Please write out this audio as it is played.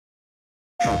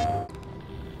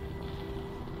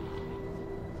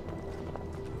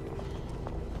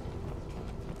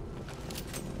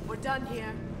We're done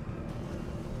here.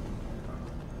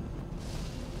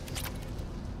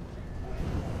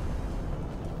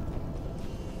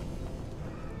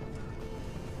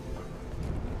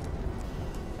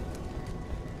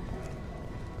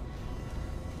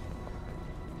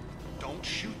 Don't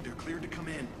shoot, they're cleared to come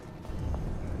in.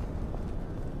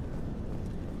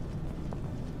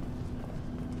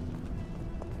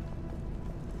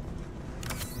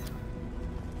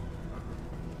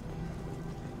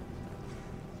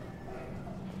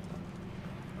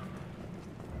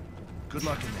 Good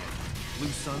luck in there. Blue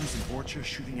Suns and Vorcha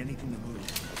shooting anything that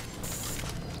moves.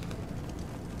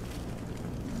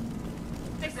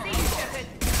 They see you, Shepard!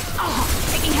 Oh,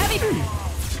 taking heavy...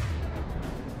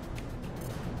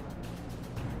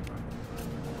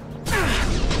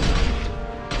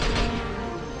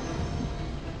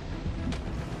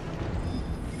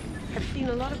 I've seen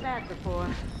a lot of that before.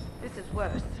 This is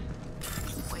worse.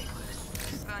 Way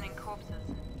worse. Burning corpses.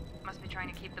 Must be trying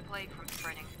to keep the plague from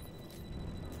spreading.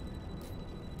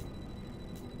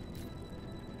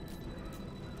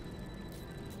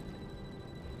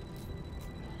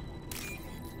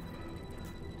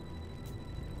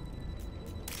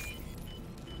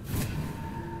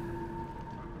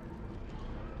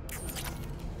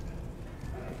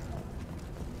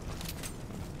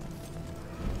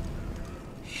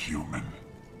 Human.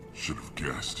 Should have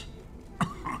guessed.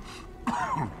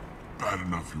 Bad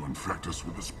enough you infect us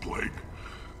with this plague.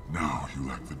 Now you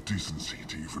lack the decency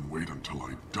to even wait until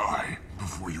I die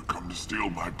before you come to steal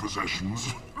my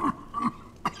possessions.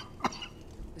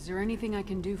 Is there anything I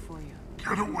can do for you?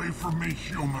 Get away from me,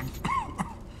 human.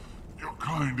 Your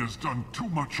kind has done too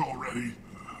much already.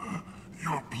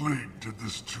 Your plague did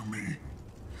this to me.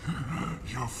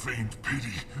 Your faint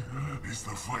pity is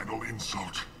the final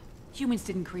insult. Humans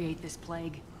didn't create this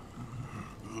plague.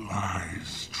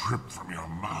 Lies drip from your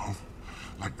mouth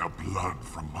like the blood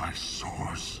from my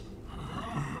sores.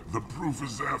 The proof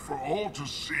is there for all to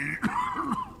see.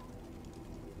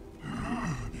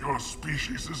 Your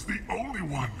species is the only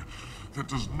one that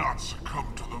does not succumb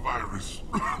to the virus.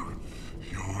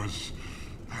 Yours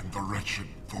and the wretched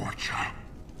Vorcha.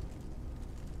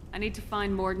 I need to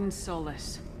find Morden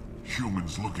Solus.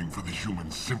 Humans looking for the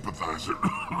human sympathizer.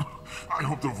 I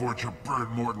hope the Vorcha burn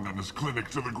Morden and his clinic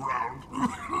to the ground.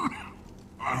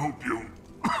 I hope you...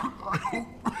 I hope...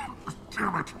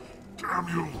 Damn it! Damn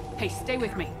you! Hey, stay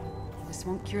with me. This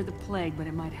won't cure the plague, but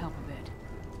it might help a bit.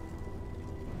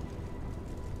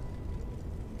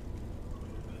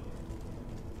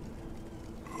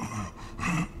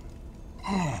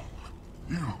 Oh,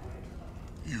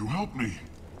 you helped me.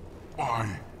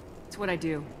 Why? It's what I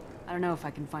do. I don't know if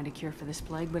I can find a cure for this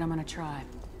plague, but I'm gonna try.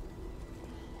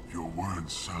 Your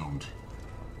words sound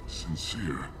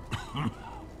sincere.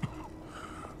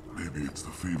 Maybe it's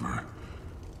the fever.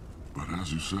 But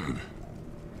as you said,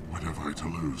 what have I to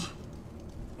lose?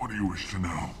 What do you wish to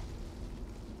know?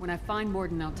 When I find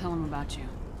Morden, I'll tell him about you.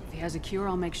 If he has a cure,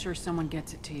 I'll make sure someone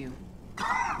gets it to you.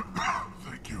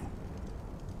 Thank you.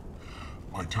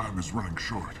 My time is running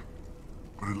short,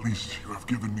 but at least you have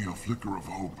given me a flicker of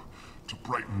hope to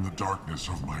brighten the darkness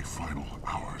of my final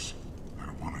hours. I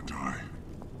don't want to die.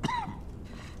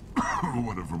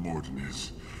 Whatever Morden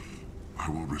is, I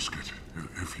will risk it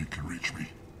if he can reach me.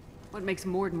 What makes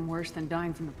Morden worse than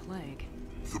dying from the plague?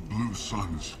 The Blue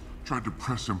Suns tried to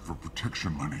press him for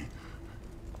protection money.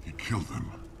 He killed them,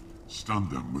 stunned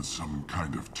them with some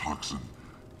kind of toxin,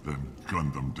 then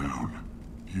gunned them down.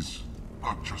 He's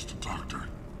not just a doctor.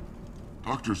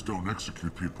 Doctors don't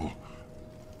execute people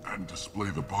and display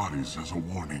the bodies as a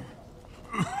warning.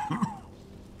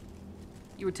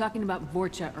 You were talking about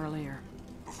Vorcha earlier.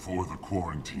 Before the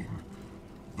quarantine,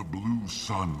 the Blue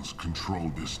Suns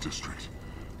controlled this district.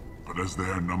 But as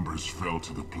their numbers fell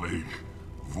to the plague,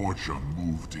 Vorcha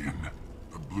moved in.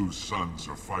 The Blue Suns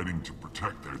are fighting to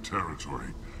protect their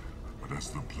territory. But as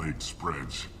the plague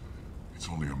spreads, it's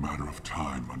only a matter of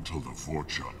time until the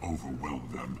Vorcha overwhelm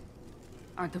them.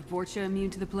 Aren't the Vorcha immune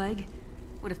to the plague?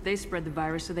 What if they spread the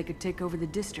virus so they could take over the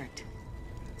district?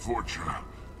 Vorcha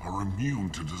are immune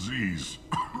to disease.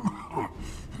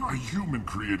 A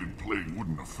human-created plague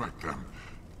wouldn't affect them.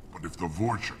 But if the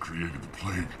Vorcha created the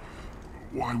plague,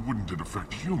 why wouldn't it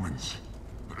affect humans?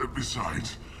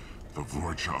 Besides, the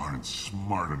Vorcha aren't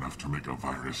smart enough to make a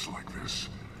virus like this.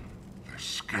 They're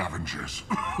scavengers.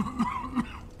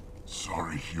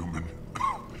 Sorry, human.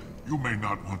 You may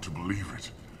not want to believe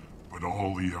it, but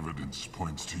all the evidence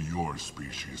points to your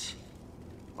species.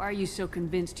 Why are you so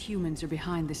convinced humans are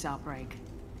behind this outbreak?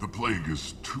 The plague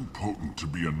is too potent to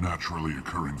be a naturally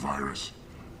occurring virus.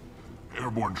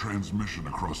 Airborne transmission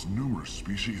across numerous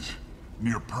species,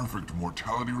 near perfect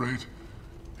mortality rate.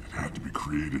 It had to be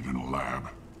created in a lab.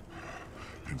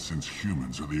 And since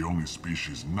humans are the only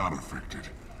species not affected,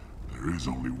 there is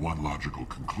only one logical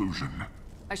conclusion.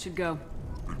 I should go.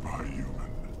 Goodbye, human.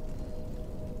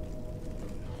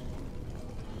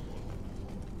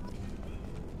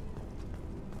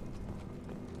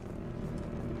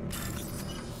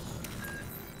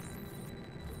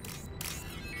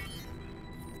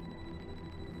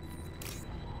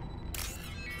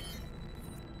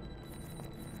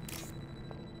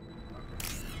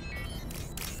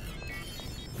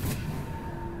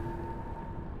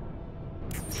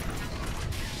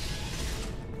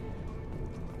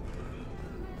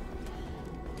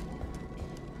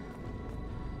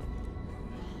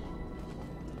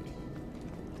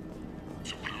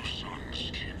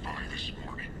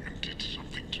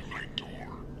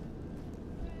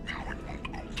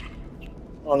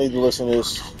 I don't need to listen to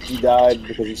this. He died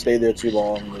because he stayed there too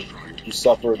long. He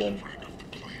suffered, and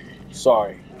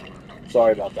sorry.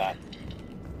 Sorry about that.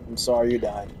 I'm sorry you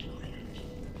died.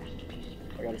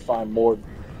 I gotta find more.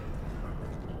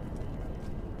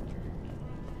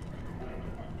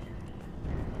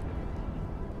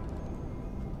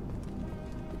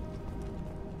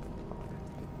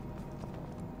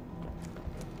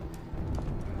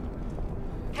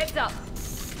 Heads up!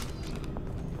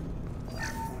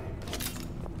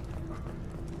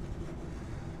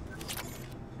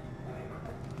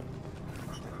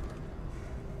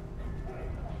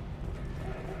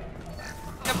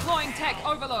 Deploying tech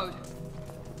overload.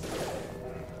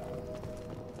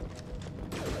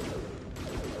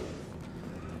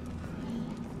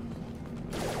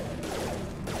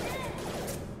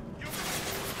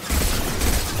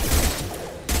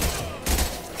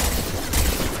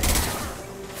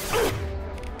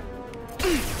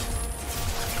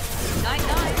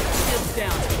 Shields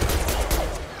down.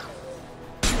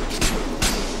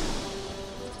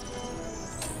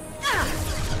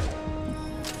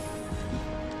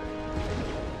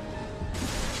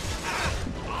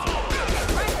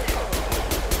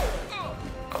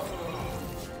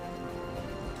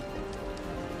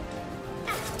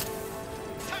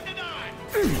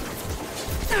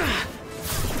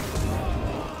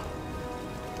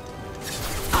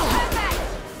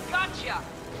 Gotcha!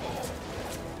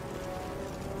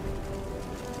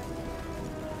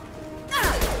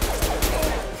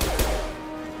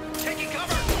 Taking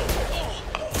cover!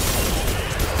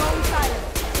 Going silent.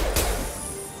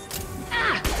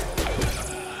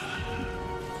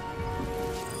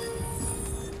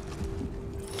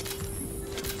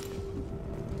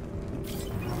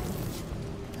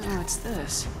 Oh, what's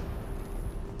this?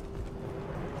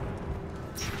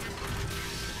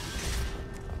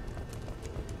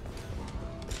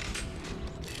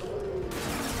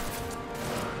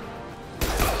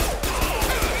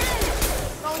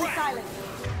 Going silent.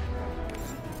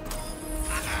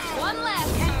 One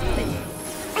left. Can't do this.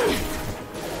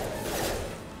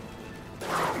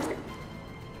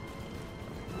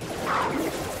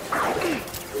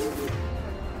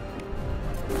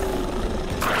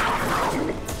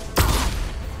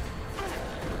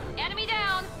 Enemy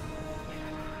down.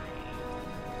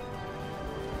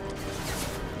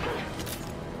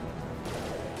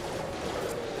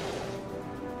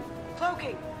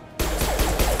 Cloaking.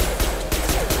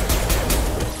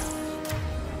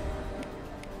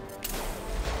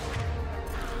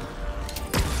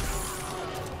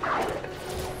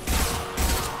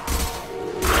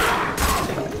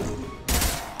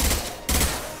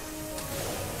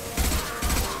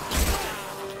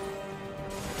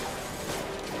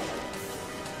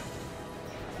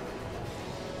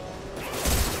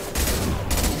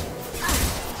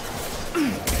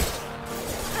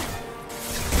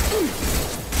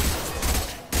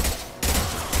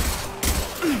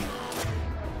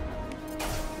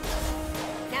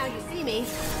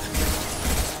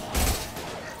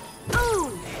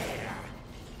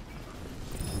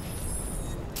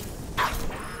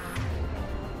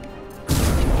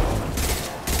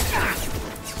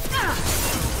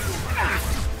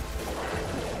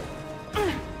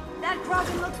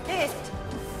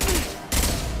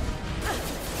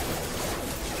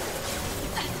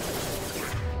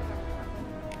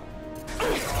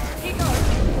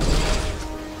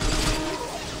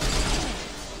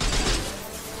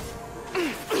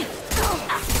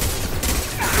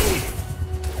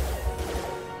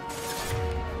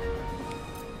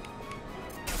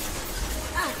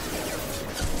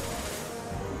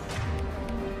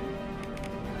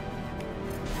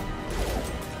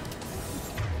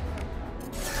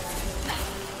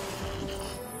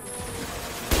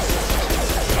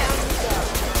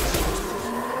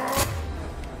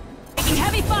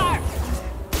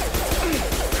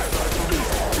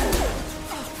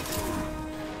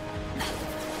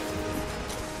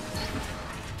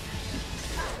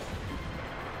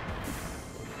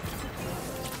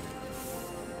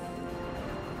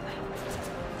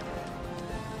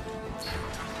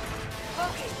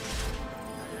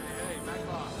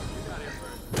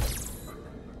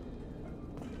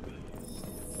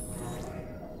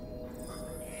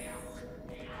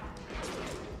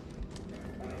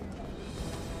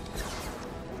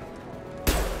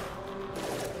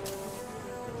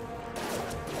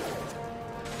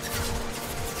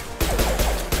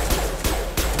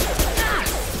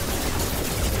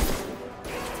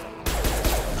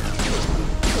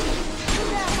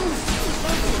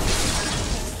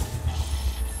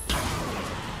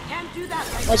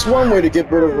 That's one way to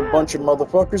get rid of a bunch of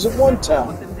motherfuckers at one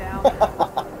time. Them down.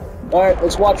 Alright,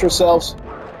 let's watch ourselves.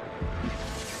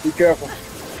 Be careful.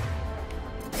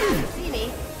 See me?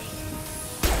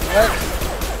 Alright.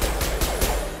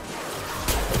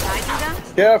 I do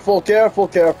that? Careful, careful,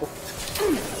 careful.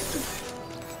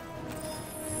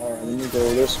 Alright, let me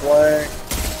go this way.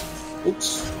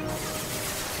 Oops.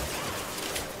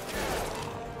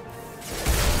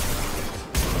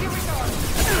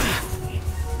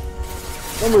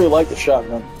 I don't really like the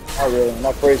shotgun. Not really. I'm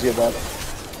not crazy about it.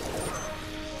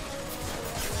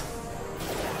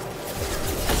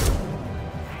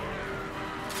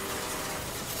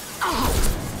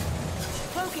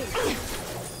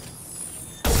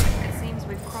 It seems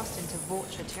we've crossed into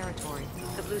Vorcha territory.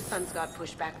 The Blue Suns got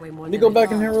pushed back way more Can you than go I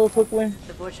back in here thought. real quickly?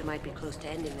 The Vorcha might be close to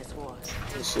ending this war.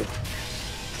 Let's see.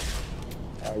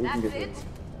 Alright, we can That's get it? this.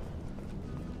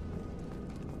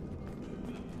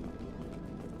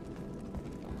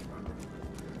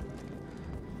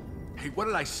 Hey, what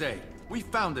did I say? We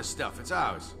found this stuff. It's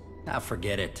ours. Ah,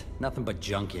 forget it. Nothing but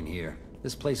junk in here.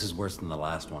 This place is worse than the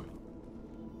last one.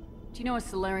 Do you know a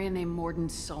Solarian named Morden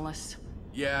Solis?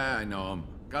 Yeah, I know him.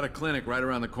 Got a clinic right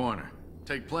around the corner.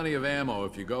 Take plenty of ammo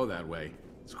if you go that way.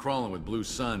 It's crawling with Blue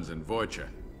Suns and Vorcha.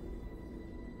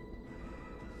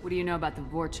 What do you know about the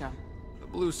Vorcha? The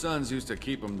Blue Suns used to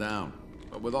keep them down.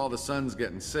 But with all the Suns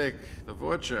getting sick, the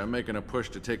Vorcha are making a push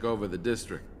to take over the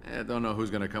district. Don't know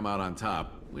who's gonna come out on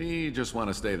top. We just want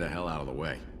to stay the hell out of the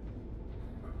way.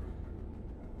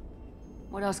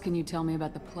 What else can you tell me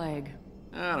about the plague?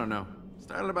 I don't know.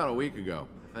 Started about a week ago,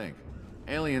 I think.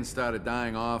 Aliens started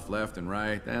dying off left and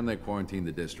right, and they quarantined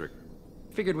the district.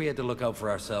 Figured we had to look out for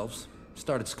ourselves.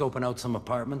 Started scoping out some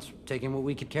apartments, taking what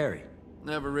we could carry.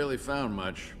 Never really found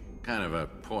much. Kind of a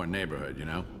poor neighborhood, you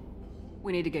know?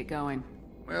 We need to get going.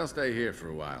 We'll stay here for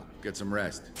a while. Get some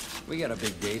rest. We got a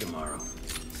big day tomorrow.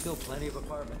 Still plenty of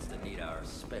apartments that need our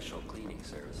special cleaning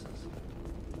services.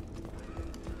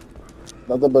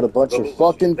 Nothing but a bunch of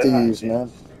fucking thieves,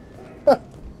 man.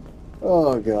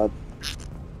 Oh, God.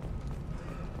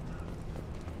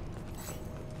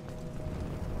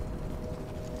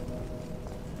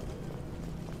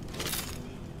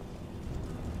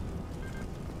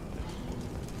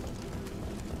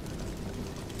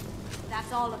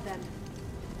 That's all of them.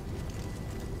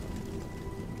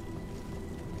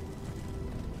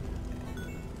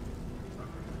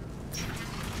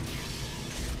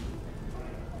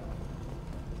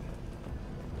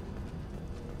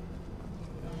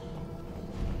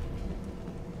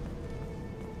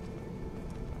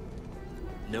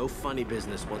 No funny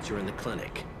business once you're in the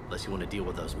clinic, unless you want to deal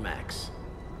with those mechs.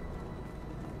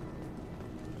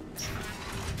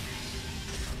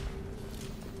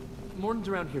 Morden's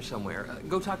around here somewhere.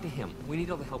 Go talk to him. We need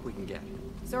all the help we can get.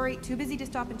 Sorry, too busy to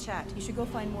stop and chat. You should go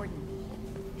find Morden.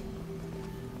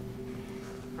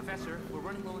 Professor, we're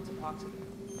running low on some toxin.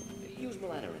 Use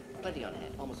melatonin. Plenty on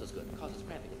hand. Almost as good. Causes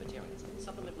cramping of materials.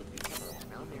 Supplement with butyl.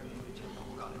 Down there.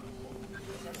 Got it.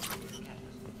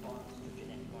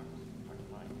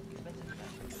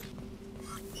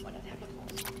 Why not have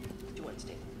it? To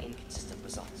unstable, inconsistent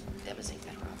results. Demazine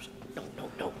better option. No,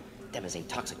 no, no. Demazine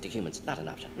toxic to humans. Not an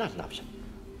option. Not an option.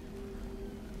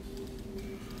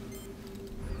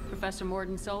 Professor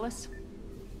Morden Solis?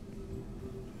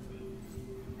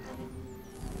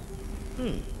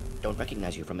 Don't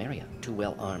recognize you from area. Too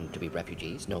well armed to be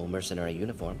refugees. No mercenary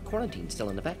uniform. Quarantine still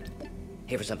in effect.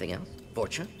 Here for something else?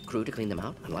 Vorcha? Crew to clean them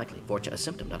out? Unlikely. Vorcha a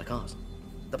symptom, not a cause.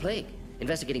 The plague.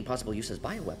 Investigating possible use as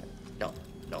bioweapon. No,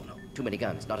 no, no. Too many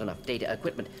guns. Not enough data,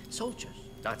 equipment. Soldiers,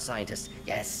 not scientists.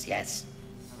 Yes, yes.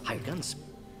 Hired guns.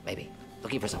 Maybe.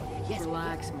 Looking for someone. Yes.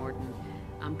 Relax, Morden.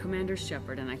 I'm Commander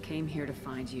Shepard, and I came here to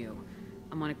find you.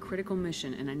 I'm on a critical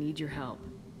mission, and I need your help.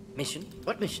 Mission?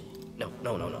 What mission? No,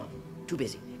 no, no, no. Too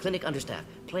busy. Clinic understaffed.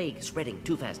 Plague spreading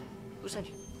too fast. Who sent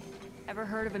you? Ever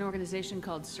heard of an organization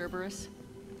called Cerberus?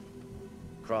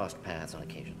 Crossed paths on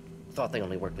occasion. Thought they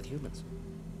only worked with humans.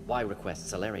 Why request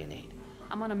Solarian aid?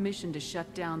 I'm on a mission to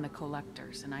shut down the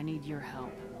Collectors, and I need your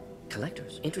help.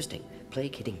 Collectors? Interesting.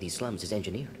 Plague hitting these slums is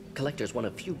engineered. Collectors one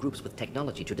of few groups with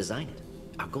technology to design it.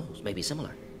 Our goals may be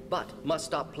similar. But must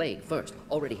stop plague first.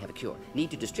 Already have a cure.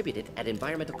 Need to distribute it at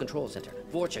Environmental Control Center.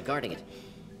 Vorcha guarding it.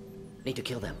 Need to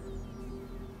kill them.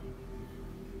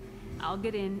 I'll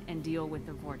get in and deal with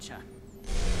the Vorcha.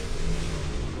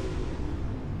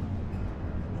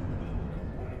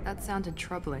 That sounded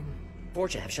troubling.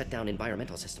 Vorcha have shut down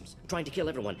environmental systems. Trying to kill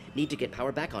everyone. Need to get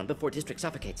power back on before district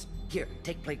suffocates. Here,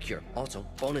 take plague cure. Also,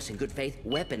 bonus in good faith,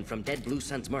 weapon from dead Blue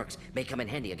Sun's mercs. May come in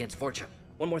handy against Vorcha.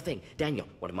 One more thing. Daniel,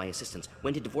 one of my assistants,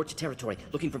 went into Vorcha territory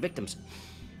looking for victims.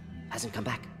 Hasn't come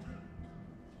back.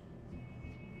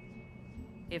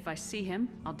 If I see him,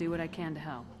 I'll do what I can to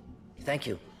help. Thank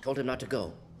you. Told him not to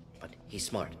go. But he's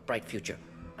smart. Bright future,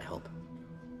 I hope.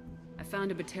 I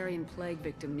found a Batarian plague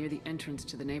victim near the entrance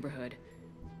to the neighborhood.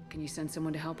 Can you send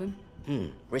someone to help him?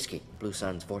 Risky. Blue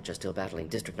Sun's Vorcha still battling.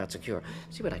 District not secure.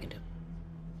 See what I can do.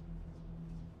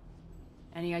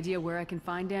 Any idea where I can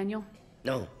find Daniel?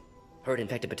 No. Heard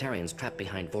infected Batarians trapped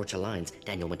behind Vorcha lines.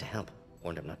 Daniel went to help.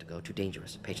 Warned him not to go. Too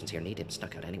dangerous. Patients here need him.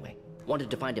 Snuck out anyway.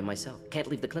 Wanted to find him myself. Can't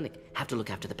leave the clinic. Have to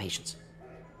look after the patients.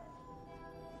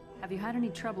 Have you had any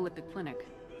trouble at the clinic?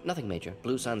 Nothing major.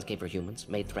 Blue Suns came for humans,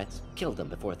 made threats, killed them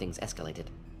before things escalated.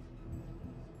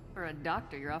 For a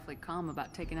doctor, you're awfully calm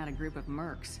about taking out a group of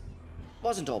mercs.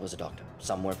 Wasn't always a doctor.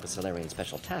 Some work with Solarian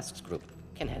Special Tasks Group.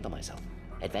 Can handle myself.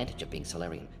 Advantage of being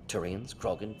Solarian. Turians,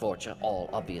 Krogan, Vorcha, all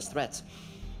obvious threats.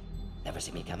 Never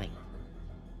see me coming.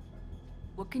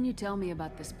 What can you tell me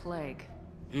about this plague?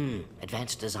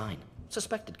 Advanced design.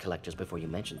 Suspected collectors before you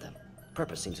mentioned them.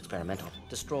 Purpose seems experimental.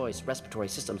 Destroys respiratory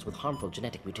systems with harmful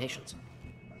genetic mutations.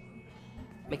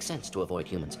 Makes sense to avoid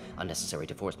humans. Unnecessary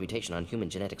to force mutation on human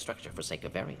genetic structure for sake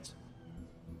of variance.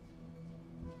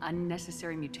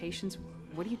 Unnecessary mutations?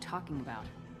 What are you talking about?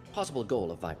 Possible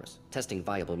goal of virus. Testing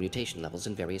viable mutation levels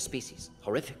in various species.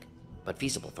 Horrific, but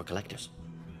feasible for collectors.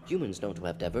 Humans known to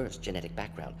have diverse genetic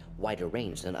background, wider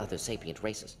range than other sapient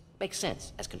races. Makes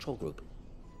sense as control group.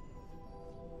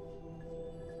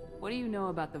 What do you know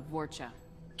about the Vorcha?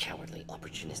 Cowardly,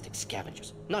 opportunistic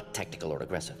scavengers. Not tactical or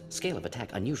aggressive. Scale of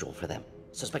attack unusual for them.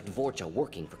 Suspect Vorcha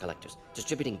working for collectors.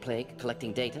 Distributing plague,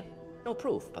 collecting data. No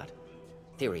proof, but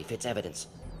theory fits evidence.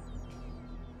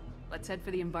 Let's head for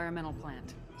the environmental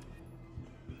plant.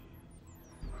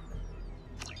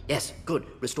 Yes, good.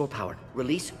 Restore power.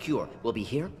 Release cure. We'll be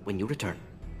here when you return.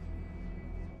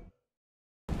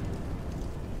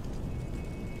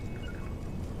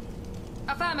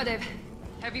 Affirmative.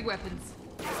 Heavy weapons.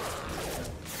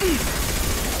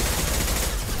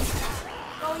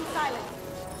 Going silent.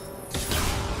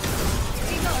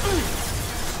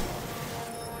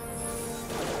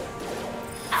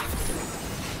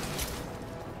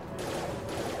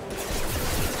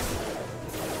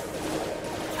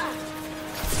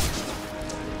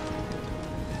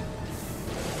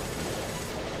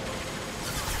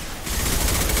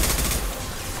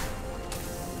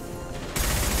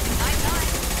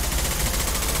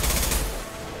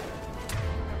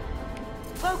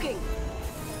 Cloaking.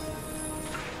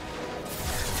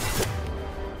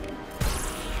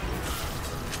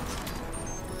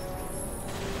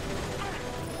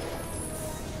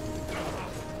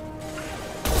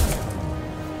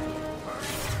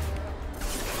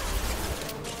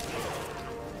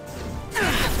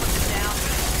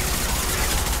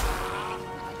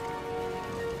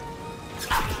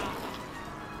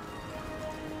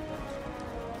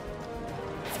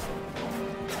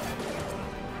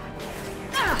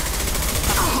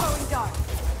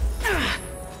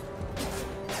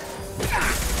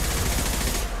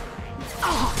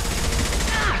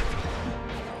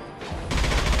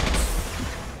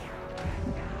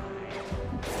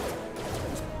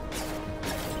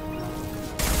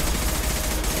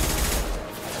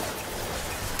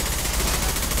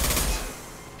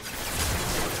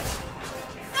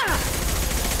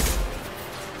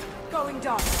 Going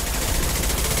dark.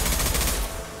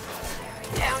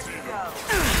 Down you go.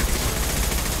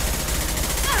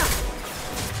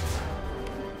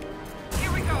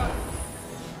 Here we go.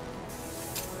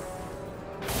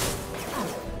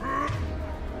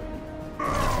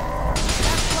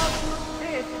 That's close to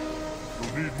it.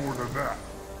 You'll need more than that.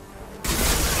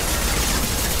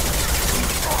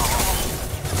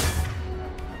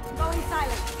 Going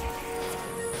silent.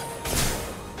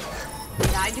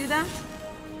 Did I do that?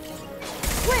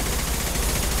 Quick!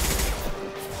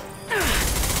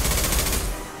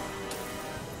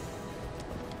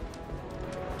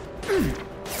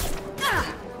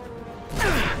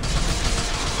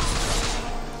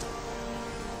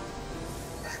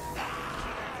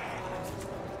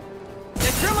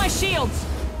 They're through my shields!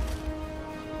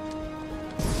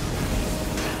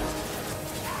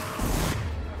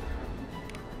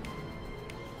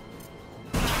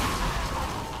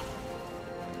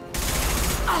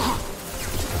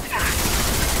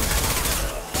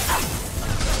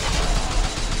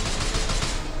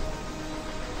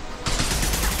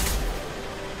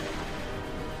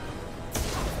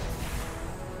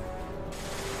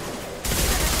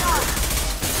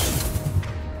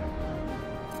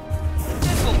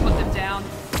 This will put them down.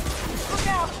 Look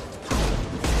out!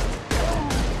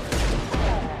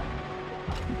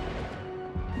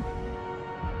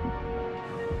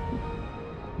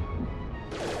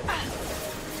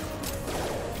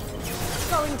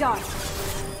 Going dark.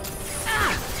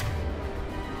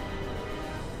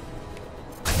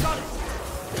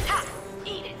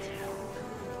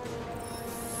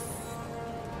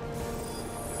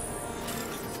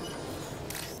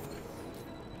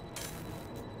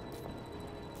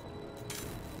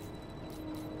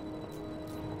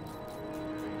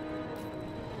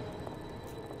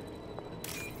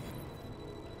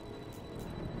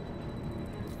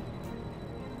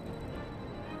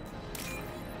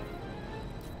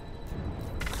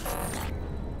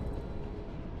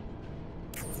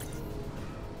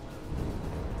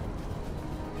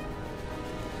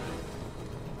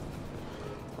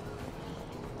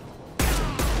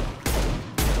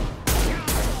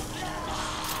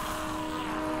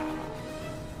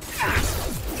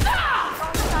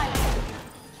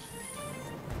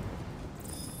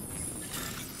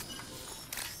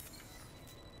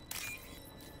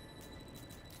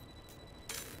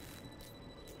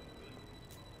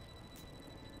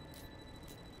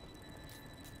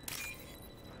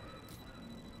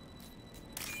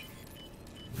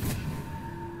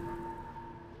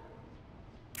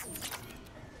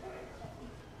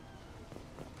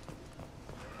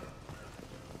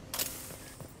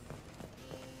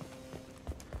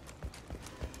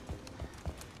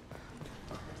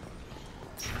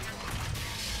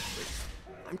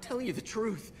 I'm telling you the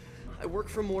truth. I work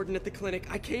for Morden at the clinic.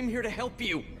 I came here to help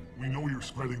you. We know you're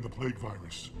spreading the plague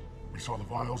virus. We saw the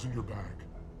vials in your bag.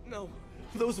 No,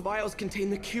 those vials contain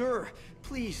the cure.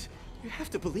 Please, you have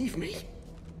to believe me.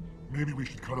 Maybe we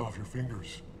should cut off your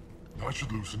fingers. That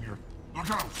should loosen your...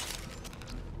 Look out!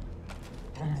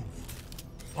 Don't move.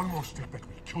 One more step and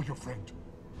we kill your friend.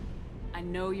 I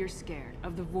know you're scared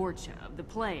of the Vorcha, of the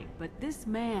plague, but this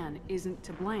man isn't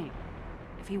to blame.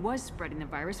 If he was spreading the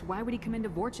virus, why would he come into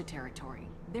Vorcha territory?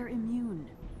 They're immune.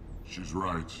 She's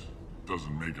right.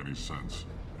 Doesn't make any sense.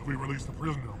 If we release the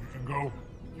prisoner, we can go.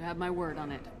 You have my word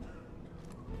on it.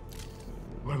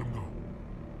 Let him go.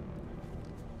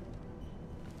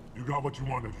 You got what you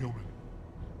wanted, human.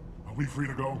 Are we free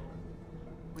to go?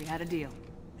 We had a deal.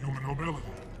 Human nobility.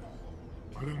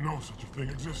 I didn't know such a thing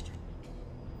existed.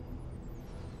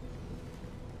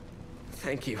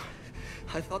 Thank you.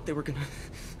 I thought they were gonna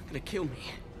kill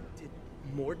me. Did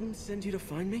Morden send you to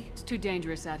find me? It's too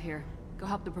dangerous out here. Go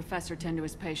help the professor tend to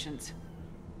his patients.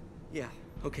 Yeah,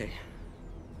 okay.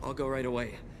 I'll go right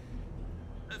away.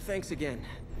 Thanks again.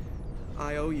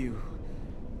 I owe you...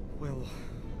 well,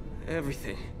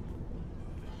 everything.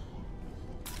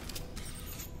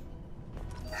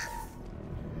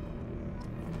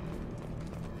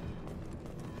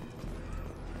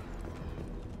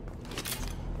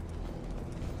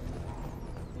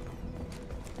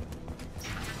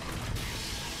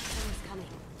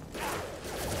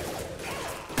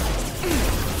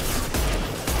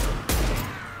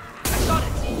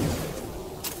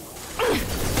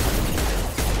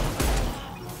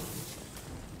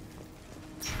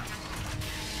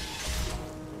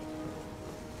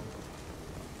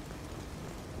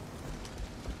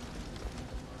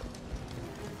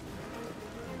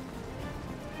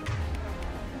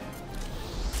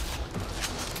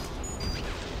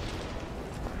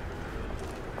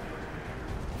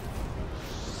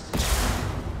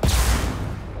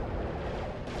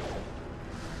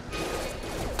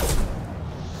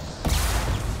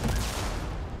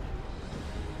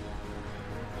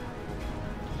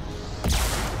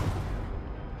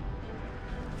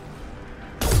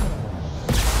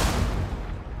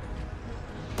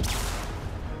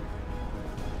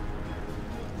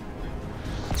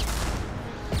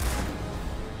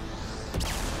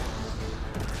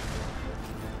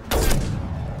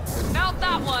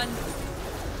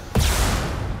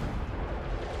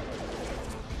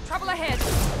 Trouble ahead.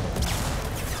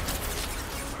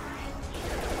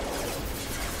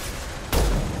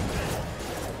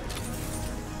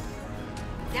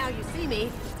 Now you see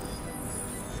me.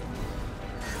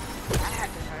 That had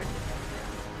to hurt.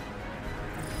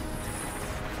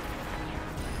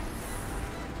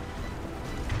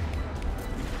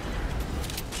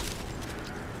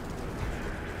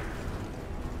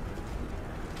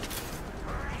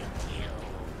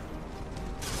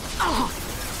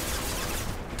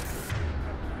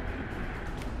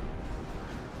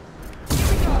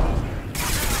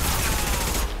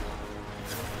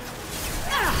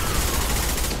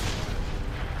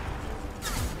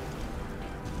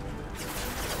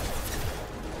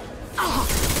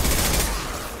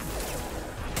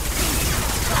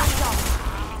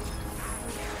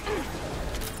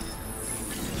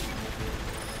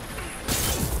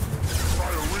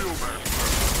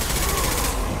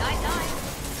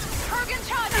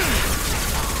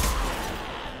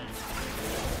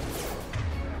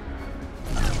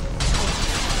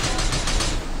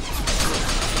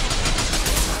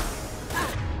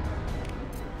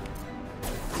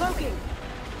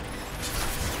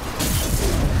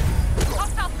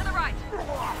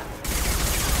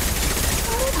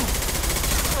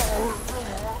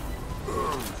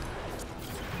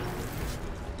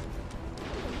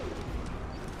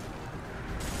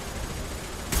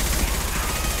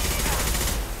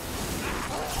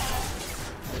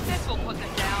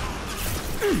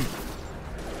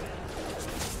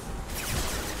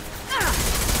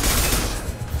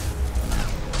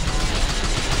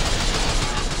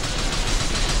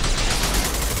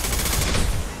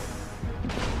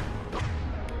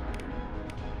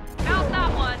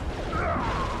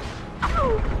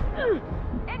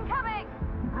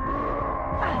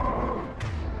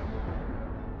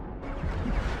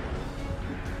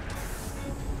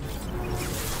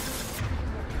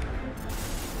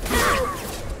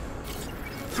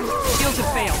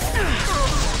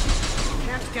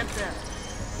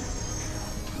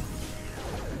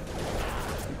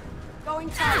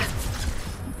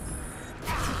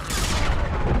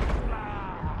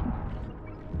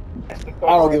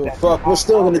 I don't give a fuck. We're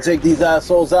still gonna take these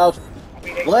assholes out.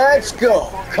 Let's go.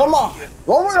 Come on.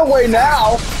 Don't run away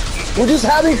now. We're just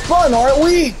having fun, aren't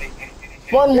we?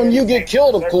 fun when you get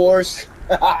killed, of course.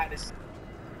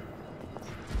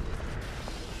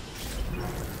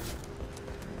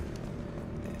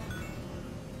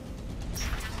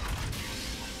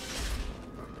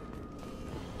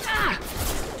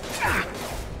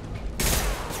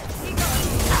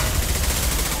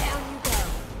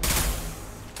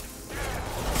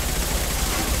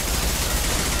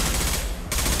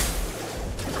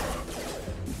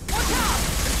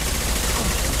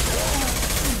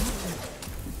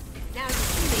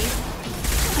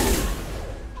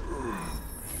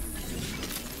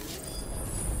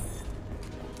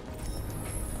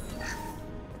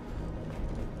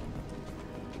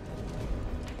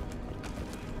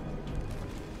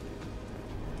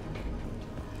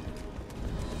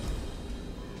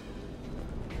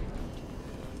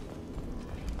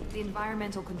 The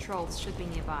environmental controls should be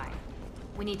nearby.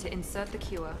 We need to insert the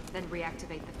cure, then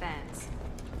reactivate the fans.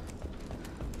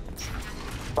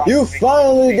 You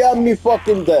finally got me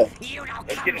fucking dead. You don't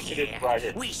come here.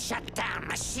 We shut down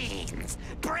machines,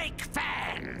 break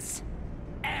fans.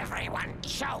 Everyone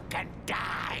choke and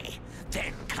die.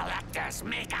 Then collectors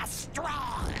make us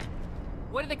strong.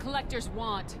 What do the collectors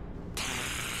want?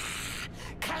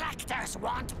 Collectors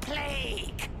want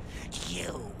plague.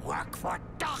 You work for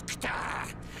Doctor.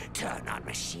 Turn on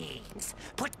machines.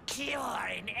 Put cure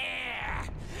in air.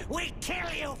 We kill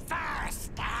you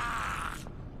first. Ah.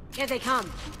 Here they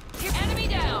come. Enemy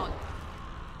down!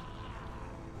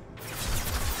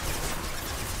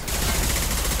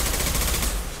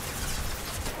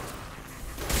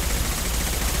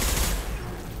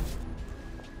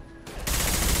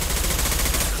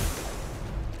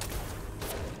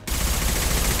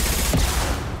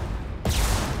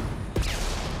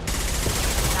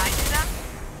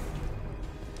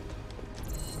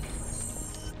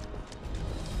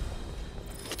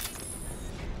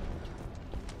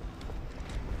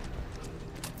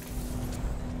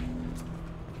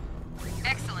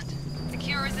 Excellent. The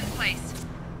cure is in place.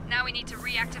 Now we need to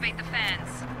reactivate the fans.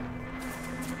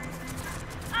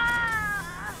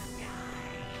 I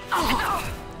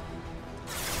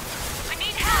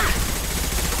need help!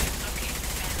 Locate the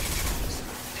fan controls.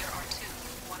 There are two,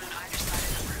 one on either side of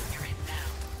the room you're in now.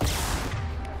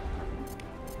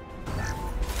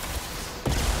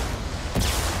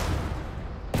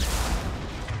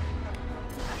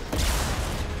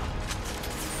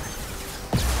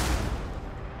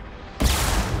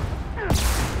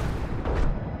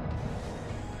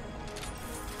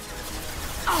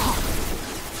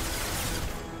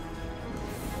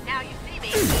 Now you see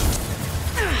me.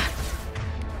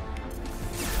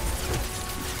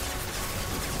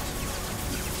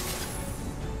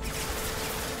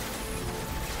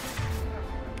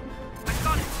 I've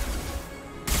got it.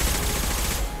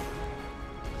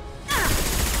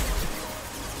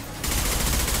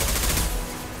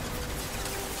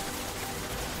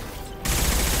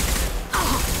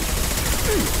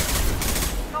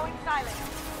 Going silent.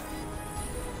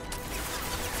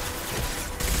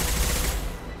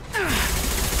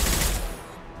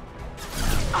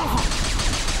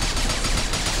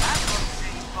 That looks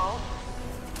painful.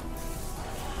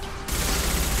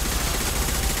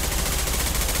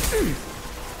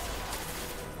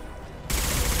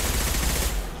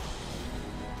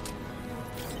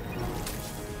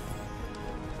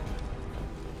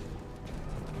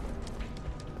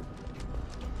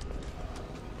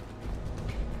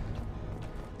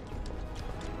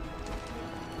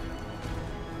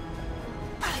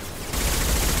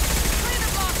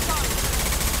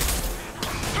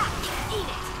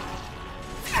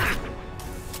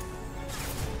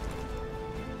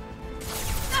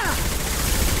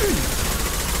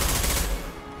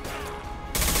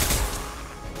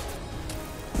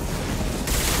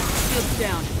 Shields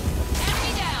down.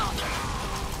 Enemy down!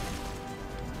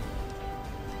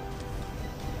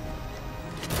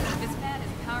 This fan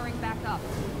is powering back up.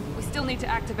 We still need to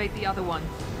activate the other one.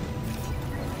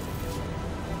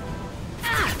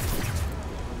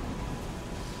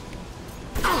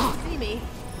 See me.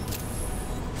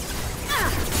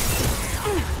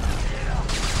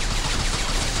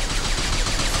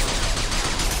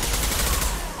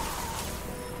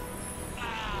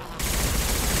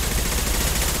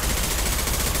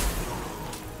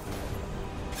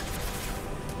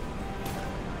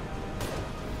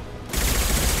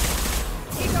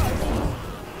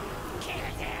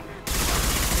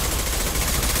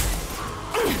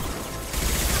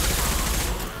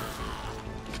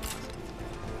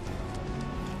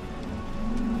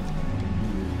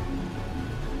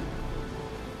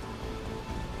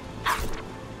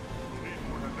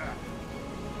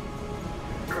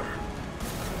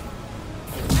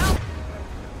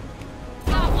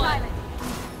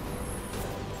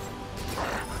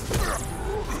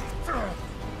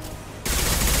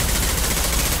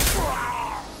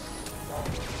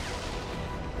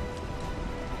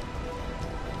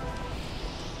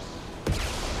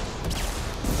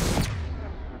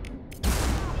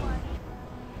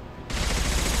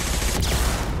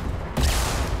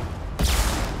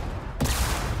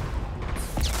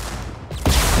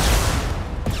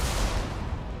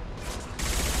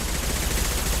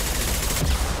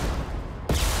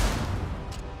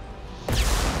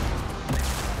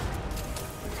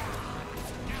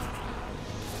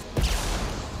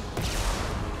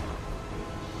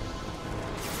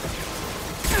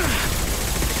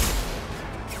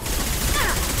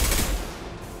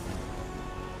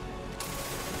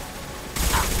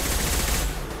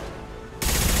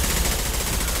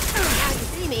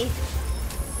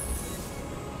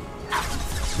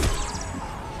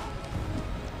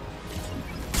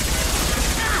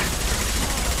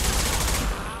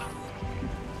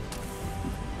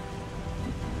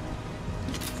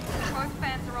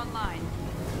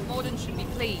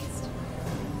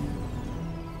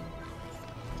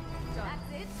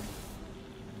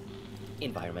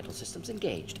 Environmental systems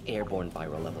engaged. Airborne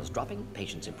viral levels dropping.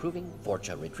 Patients improving.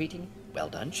 Vorcha retreating. Well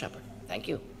done, Shepard. Thank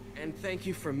you. And thank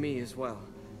you from me as well.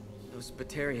 Those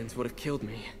Batarians would have killed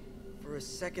me. For a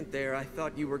second there, I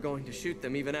thought you were going to shoot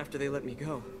them even after they let me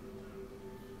go.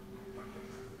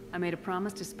 I made a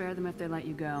promise to spare them if they let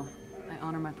you go. I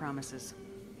honor my promises.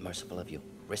 Merciful of you.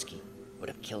 Risky. Would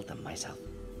have killed them myself.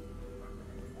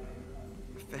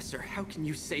 Professor, how can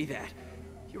you say that?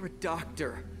 You're a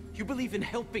doctor. You believe in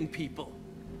helping people.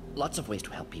 Lots of ways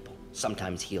to help people.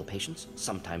 Sometimes heal patients,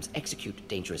 sometimes execute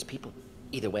dangerous people.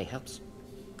 Either way helps.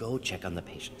 Go check on the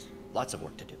patients. Lots of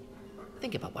work to do.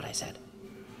 Think about what I said.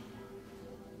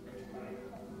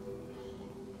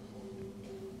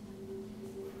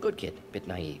 Good kid, bit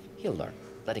naive. He'll learn.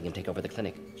 Letting him take over the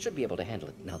clinic. Should be able to handle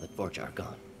it now that Vorcha are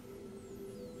gone.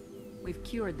 We've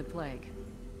cured the plague.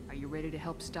 Are you ready to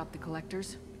help stop the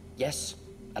collectors? Yes.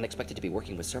 Unexpected to be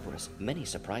working with Cerberus. Many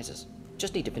surprises.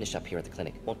 Just need to finish up here at the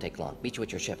clinic. Won't take long. Meet you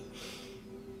at your ship.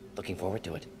 Looking forward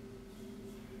to it.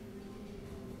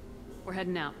 We're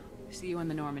heading out. See you on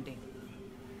the Normandy.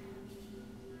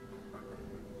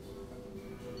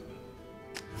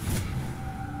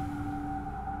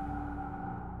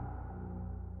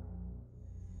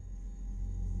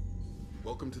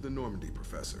 Welcome to the Normandy,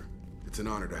 Professor. It's an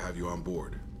honor to have you on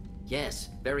board. Yes,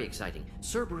 very exciting.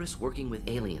 Cerberus working with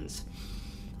aliens.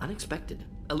 Unexpected.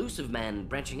 Elusive man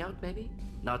branching out, maybe?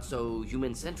 Not so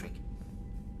human-centric.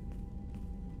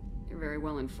 You're very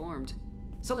well informed.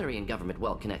 Solarian government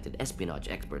well-connected espionage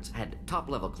experts had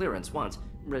top-level clearance once,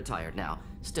 retired now.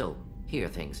 Still, hear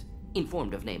things.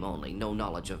 Informed of name only, no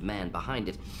knowledge of man behind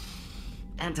it.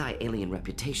 Anti-alien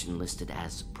reputation listed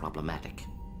as problematic.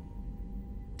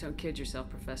 Don't kid yourself,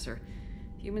 Professor.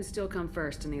 Humans still come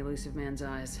first in the elusive man's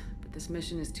eyes, but this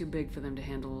mission is too big for them to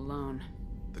handle alone.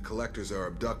 The Collectors are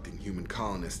abducting human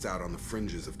colonists out on the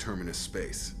fringes of terminus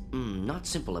space. Not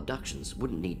simple abductions.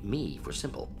 Wouldn't need me for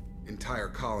simple. Entire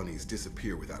colonies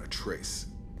disappear without a trace.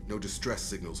 No distress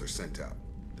signals are sent out.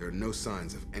 There are no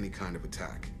signs of any kind of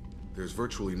attack. There's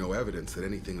virtually no evidence that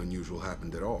anything unusual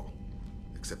happened at all,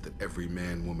 except that every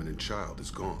man, woman, and child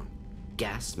is gone.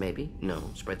 Gas, maybe? No,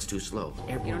 spreads too slow.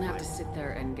 Airborne You don't have to sit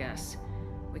there and guess.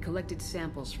 We collected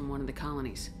samples from one of the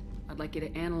colonies. I'd like you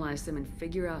to analyze them and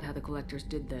figure out how the Collectors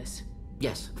did this.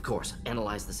 Yes, of course.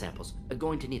 Analyze the samples.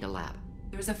 Going to need a lab.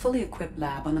 There's a fully equipped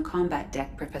lab on the combat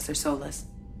deck, Professor Solis.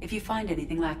 If you find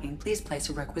anything lacking, please place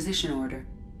a requisition order.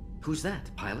 Who's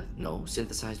that? Pilot? No.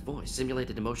 Synthesized voice.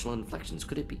 Simulated emotional inflections.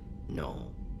 Could it be? No.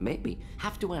 Maybe.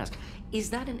 Have to ask. Is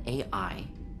that an AI?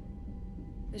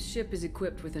 The ship is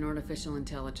equipped with an artificial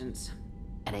intelligence.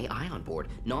 An AI on board?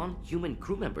 Non-human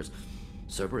crew members?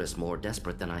 Cerberus more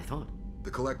desperate than I thought. The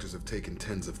Collectors have taken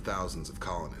tens of thousands of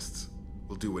colonists.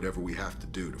 We'll do whatever we have to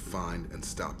do to find and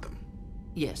stop them.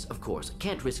 Yes, of course.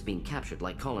 Can't risk being captured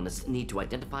like colonists. Need to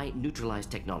identify, neutralize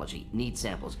technology. Need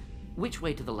samples. Which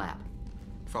way to the lab?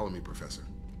 Follow me, Professor.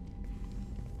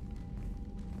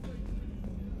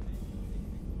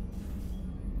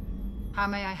 How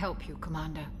may I help you,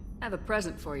 Commander? I have a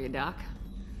present for you, Doc.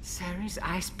 Ceres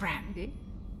ice brandy?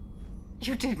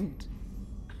 You didn't.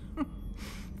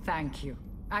 Thank you.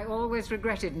 I always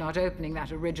regretted not opening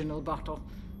that original bottle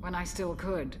when I still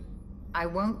could. I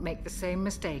won't make the same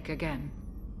mistake again.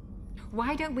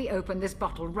 Why don't we open this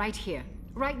bottle right here,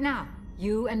 right now,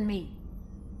 you and me?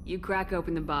 You crack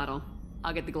open the bottle.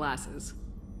 I'll get the glasses.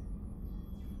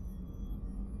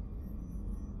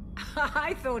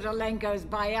 I thought Alenko's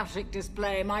biotic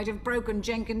display might have broken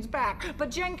Jenkins' back,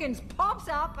 but Jenkins pops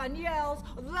up and yells,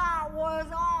 "That was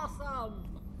awesome!"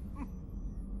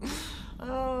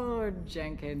 Oh,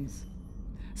 Jenkins.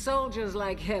 Soldiers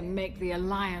like him make the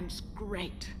Alliance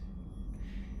great.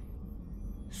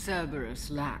 Cerberus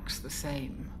lacks the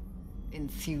same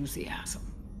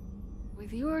enthusiasm.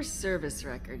 With your service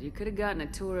record, you could have gotten a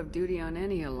tour of duty on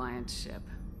any Alliance ship.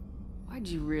 Why'd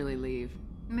you really leave?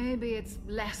 Maybe it's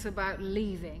less about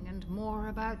leaving and more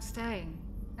about staying.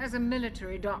 As a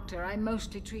military doctor, I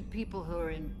mostly treat people who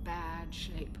are in bad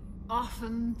shape.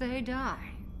 Often they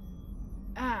die.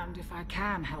 And if I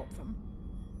can help them,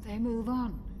 they move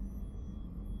on.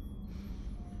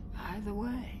 Either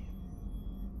way,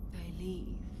 they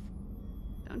leave.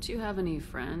 Don't you have any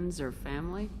friends or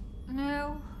family?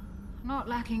 No, not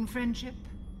lacking friendship.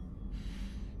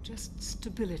 Just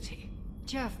stability.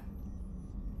 Jeff,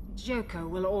 Joko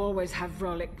will always have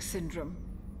Vrolik syndrome.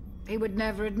 He would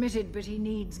never admit it, but he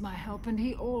needs my help, and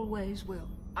he always will.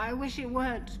 I wish it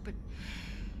weren't, but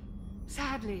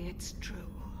sadly, it's true.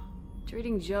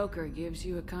 Treating Joker gives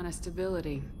you a kind of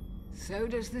stability. So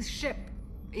does this ship,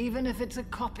 even if it's a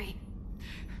copy.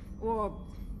 Or,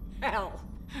 hell,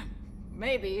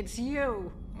 maybe it's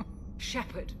you.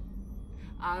 Shepard.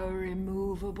 Our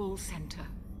immovable center.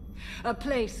 A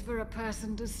place for a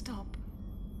person to stop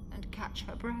and catch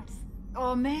her breath.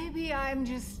 Or maybe I'm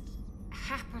just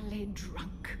happily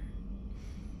drunk.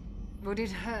 Would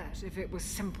it hurt if it was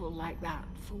simple like that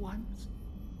for once?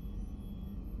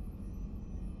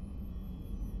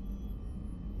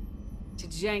 To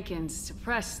Jenkins, to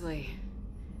Presley,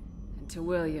 and to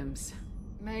Williams.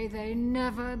 May they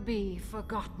never be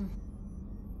forgotten.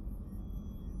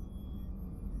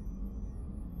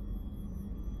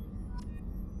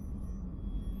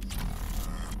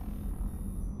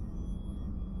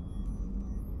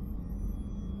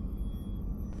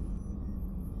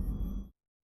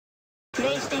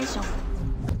 PlayStation